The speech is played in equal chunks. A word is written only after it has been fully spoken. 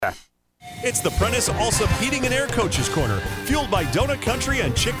It's the Prentice Allsup Heating and Air Coaches Corner, fueled by Donut Country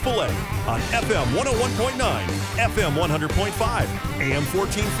and Chick-fil-A on FM 101.9, FM 100.5, AM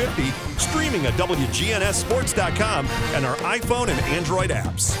 1450, streaming at WGNSSports.com and our iPhone and Android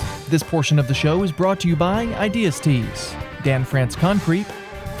apps. This portion of the show is brought to you by Ideas Tees, Dan France Concrete,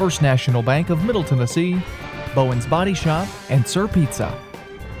 First National Bank of Middle Tennessee, Bowen's Body Shop, and Sir Pizza.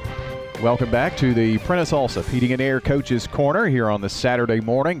 Welcome back to the Prentice Allsup Heating and Air Coaches Corner here on this Saturday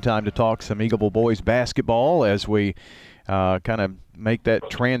morning. Time to talk some Eagleville boys basketball as we kind of make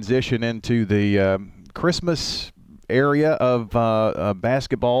that transition into the Christmas area of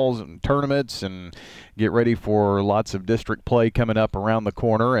basketballs and tournaments and get ready for lots of district play coming up around the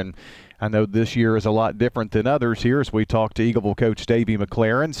corner. And I know this year is a lot different than others here as we talk to Eagleville coach Davey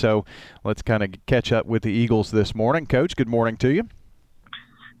McLaren. So let's kind of catch up with the Eagles this morning. Coach, good morning to you.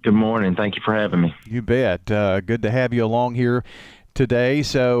 Good morning. Thank you for having me. You bet. Good to have you along here today.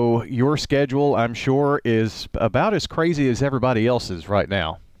 So your schedule, I'm sure, is about as crazy as everybody else's right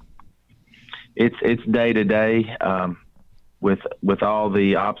now. It's day to day with all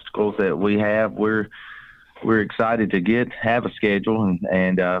the obstacles that we have. We're excited to have a schedule,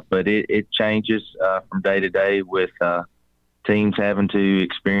 but it changes from day to day with teams having to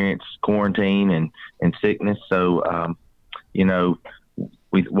experience quarantine and sickness. So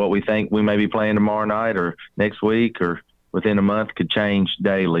what we think we may be playing tomorrow night or next week or within a month could change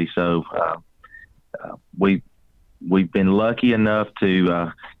daily. So we've been lucky enough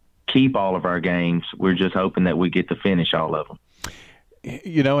to keep all of our games. We're just hoping that we get to finish all of them.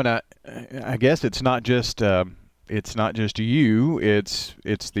 And I guess it's not just you. It's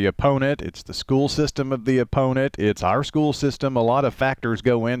the opponent. It's the school system of the opponent. It's our school system. A lot of factors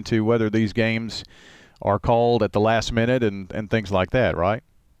go into whether these games are called at the last minute and things like that, right?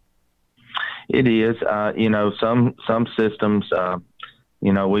 It is. Some systems,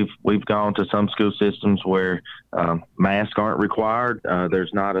 we've gone to some school systems where masks aren't required. There's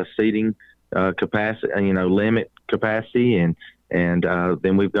not a seating capacity, limit capacity. And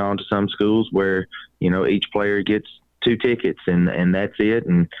then we've gone to some schools where, each player gets 2 tickets and that's it.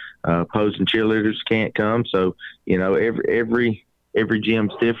 And opposing cheerleaders can't come. So, every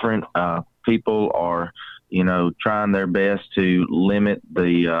gym's different. People are, trying their best to limit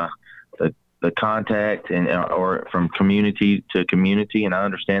the contact or from community to community, and I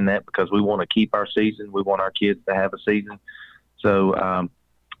understand that because we want to keep our season. We want our kids to have a season. So,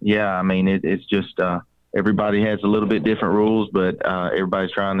 it's just everybody has a little bit different rules, but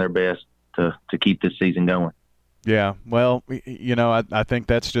everybody's trying their best to keep this season going. Yeah, well, I think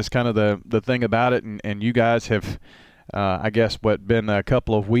that's just kind of the thing about it, and you guys have – I guess been a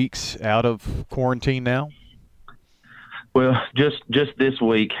couple of weeks out of quarantine now? Well, just this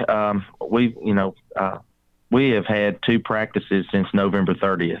week, we have had 2 practices since November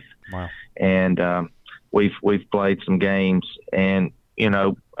 30th. Wow. And we've played some games, and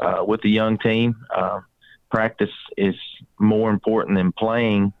with the young team, practice is more important than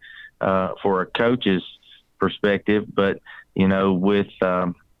playing for a coach's perspective. But with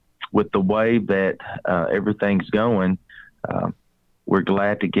the way that everything's going, we're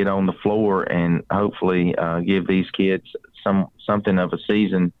glad to get on the floor and hopefully give these kids something of a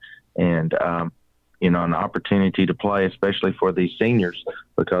season and an opportunity to play, especially for these seniors,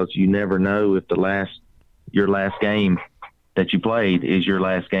 because you never know if your last game that you played is your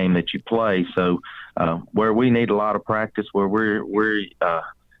last game that you play. So where we need a lot of practice, where we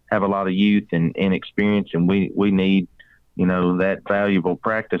have a lot of youth and inexperience, and we need that valuable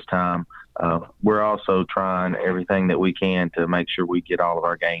practice time, we're also trying everything that we can to make sure we get all of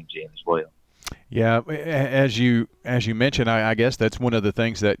our games in as well. Yeah, as you mentioned, I guess that's one of the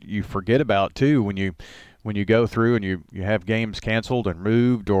things that you forget about too when you go through and you have games canceled and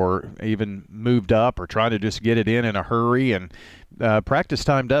moved or even moved up or trying to just get it in a hurry, and practice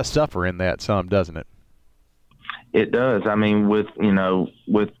time does suffer in that some, doesn't it? It does. I mean, with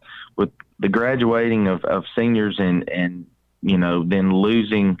the graduating of seniors and then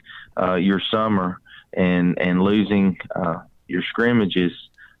losing your summer and losing your scrimmages,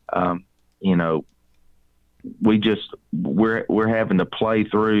 we're having to play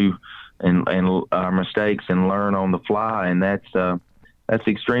through and our mistakes and learn on the fly, and that's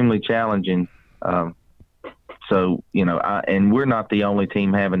extremely challenging. So and we're not the only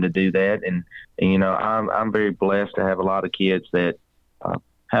team having to do that, and I'm very blessed to have a lot of kids that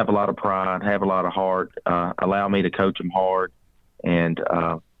have a lot of pride, have a lot of heart, allow me to coach them hard. And,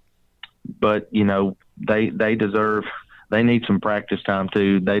 but they need some practice time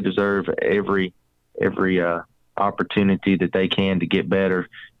too. They deserve every opportunity that they can to get better.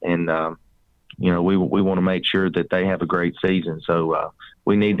 And, we want to make sure that they have a great season. So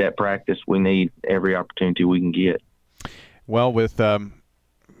we need that practice. We need every opportunity we can get. Well, with the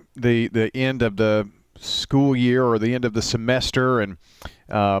end of the school year or the end of the semester, and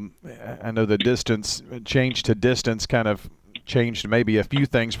I know the change to distance kind of changed maybe a few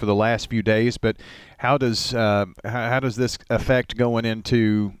things for the last few days, but how does this affect going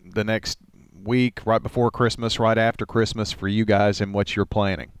into the next week, right before Christmas, right after Christmas for you guys, and what you're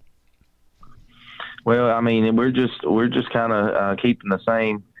planning? Well, I mean, we're just kind of keeping the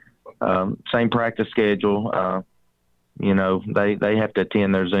same practice schedule. They have to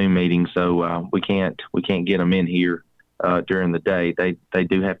attend their Zoom meetings, so we can't get them in here during the day. They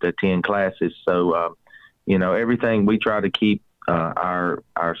do have to attend classes. So everything, we try to keep our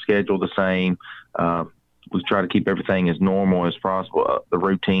schedule the same. We try to keep everything as normal as possible. The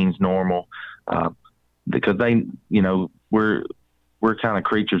routine's normal because we're kind of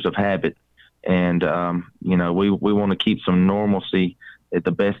creatures of habit. And, we want to keep some normalcy at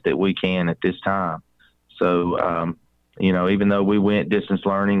the best that we can at this time. So, even though we went distance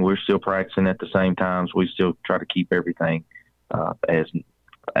learning, we're still practicing at the same times. We still try to keep everything as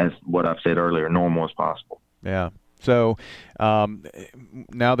what I've said earlier, normal as possible. Yeah. So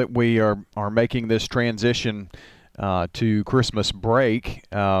now that we are making this transition to Christmas break,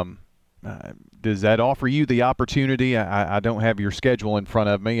 does that offer you the opportunity? I don't have your schedule in front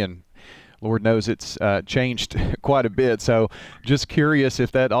of me, and Lord knows it's changed quite a bit. So just curious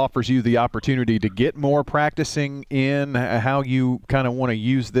if that offers you the opportunity to get more practicing in, how you kind of want to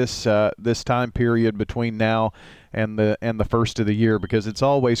use this time period between now and the first of the year, because it's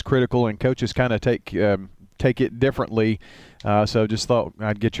always critical, and coaches kind of take it differently. So just thought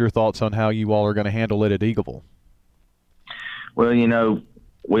I'd get your thoughts on how you all are going to handle it at Eagleville. Well,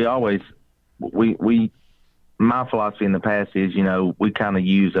 my philosophy in the past is, we kind of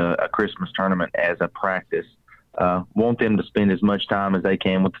use a Christmas tournament as a practice. Want them to spend as much time as they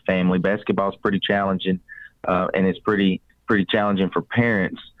can with the family. Basketball is pretty challenging, and it's pretty challenging for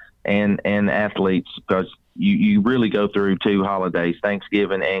parents and athletes, because you really go through two holidays,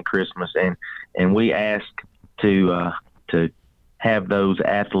 Thanksgiving and Christmas, and we ask to have those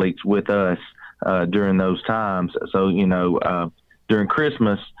athletes with us during those times. So during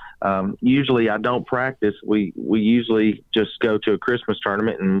Christmas, usually I don't practice. We usually just go to a Christmas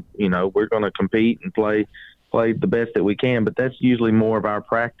tournament, and we're going to compete and play the best that we can. But that's usually more of our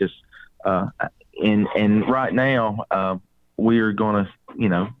practice. And right now we're going to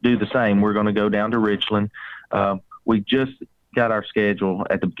do the same. We're going to go down to Richland. We just got our schedule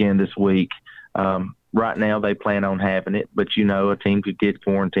at the beginning of this week. Right now they plan on having it, but a team could get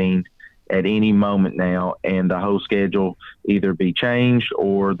quarantined at any moment now, and the whole schedule either be changed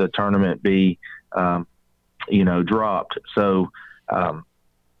or the tournament be, dropped. So, that's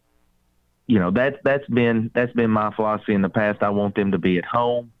been my philosophy in the past. I want them to be at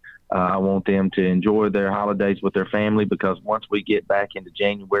home. I want them to enjoy their holidays with their family, because once we get back into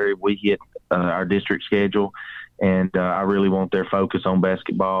January, we hit our district schedule, and I really want their focus on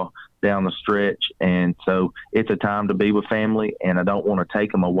basketball down the stretch. And so it's a time to be with family, and I don't want to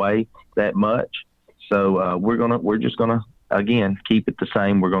take them away that much. So we're just gonna again keep it the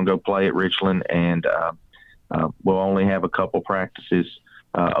same. We're gonna go play at Richland, and we'll only have a couple practices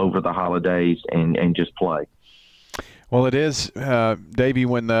over the holidays and just play. Well, it is, Davey,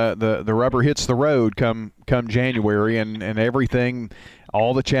 when the rubber hits the road come January, and everything,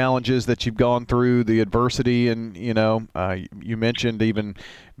 all the challenges that you've gone through, the adversity, and you mentioned even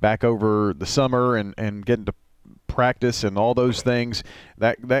back over the summer and getting to practice and all those things,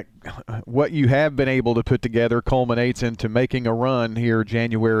 that what you have been able to put together culminates into making a run here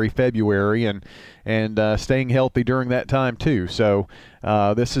January, February, and staying healthy during that time too. So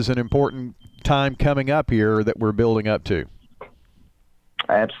this is an important time coming up here that we're building up to.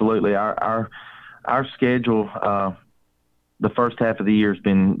 Absolutely. Our schedule, the first half of the year has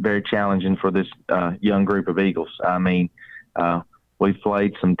been very challenging for this young group of Eagles. I mean, we've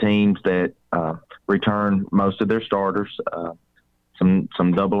played some teams that return most of their starters, some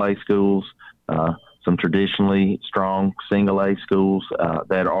AA schools, some traditionally strong single A schools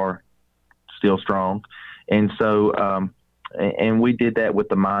that are still strong. And so, and we did that with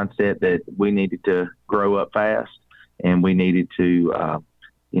the mindset that we needed to grow up fast, and we needed to,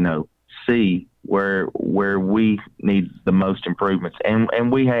 see where we need the most improvements.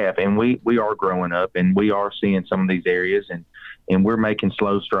 And we have, and we are growing up, and we are seeing some of these areas, and we're making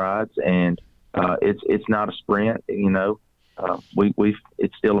slow strides, and it's not a sprint, it's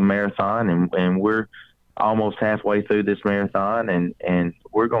still a marathon, and we're almost halfway through this marathon, and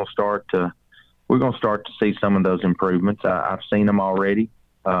we're going to start to see some of those improvements. I've seen them already,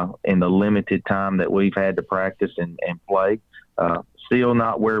 in the limited time that we've had to practice and play. Still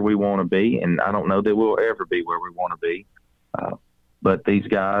not where we want to be, and I don't know that we'll ever be where we want to be. But these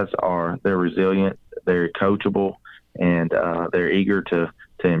guys they're resilient, they're coachable, and they're eager to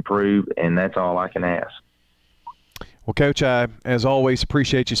improve, and that's all I can ask. Well, Coach, I, as always,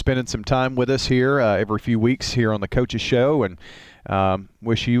 appreciate you spending some time with us here every few weeks here on the Coaches Show, and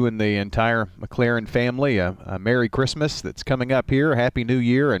wish you and the entire McLaren family a Merry Christmas that's coming up here, Happy New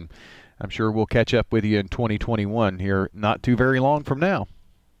Year, and I'm sure we'll catch up with you in 2021 here not too very long from now.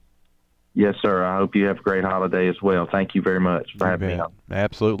 Yes, sir. I hope you have a great holiday as well. Thank you very much for having me on.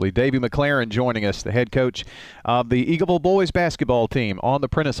 Absolutely. Davey McLaren joining us, the head coach of the Eagleville boys basketball team on the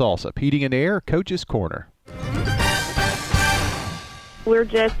Prentice Allsup Heating and Air Coaches Corner. We're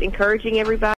just encouraging everybody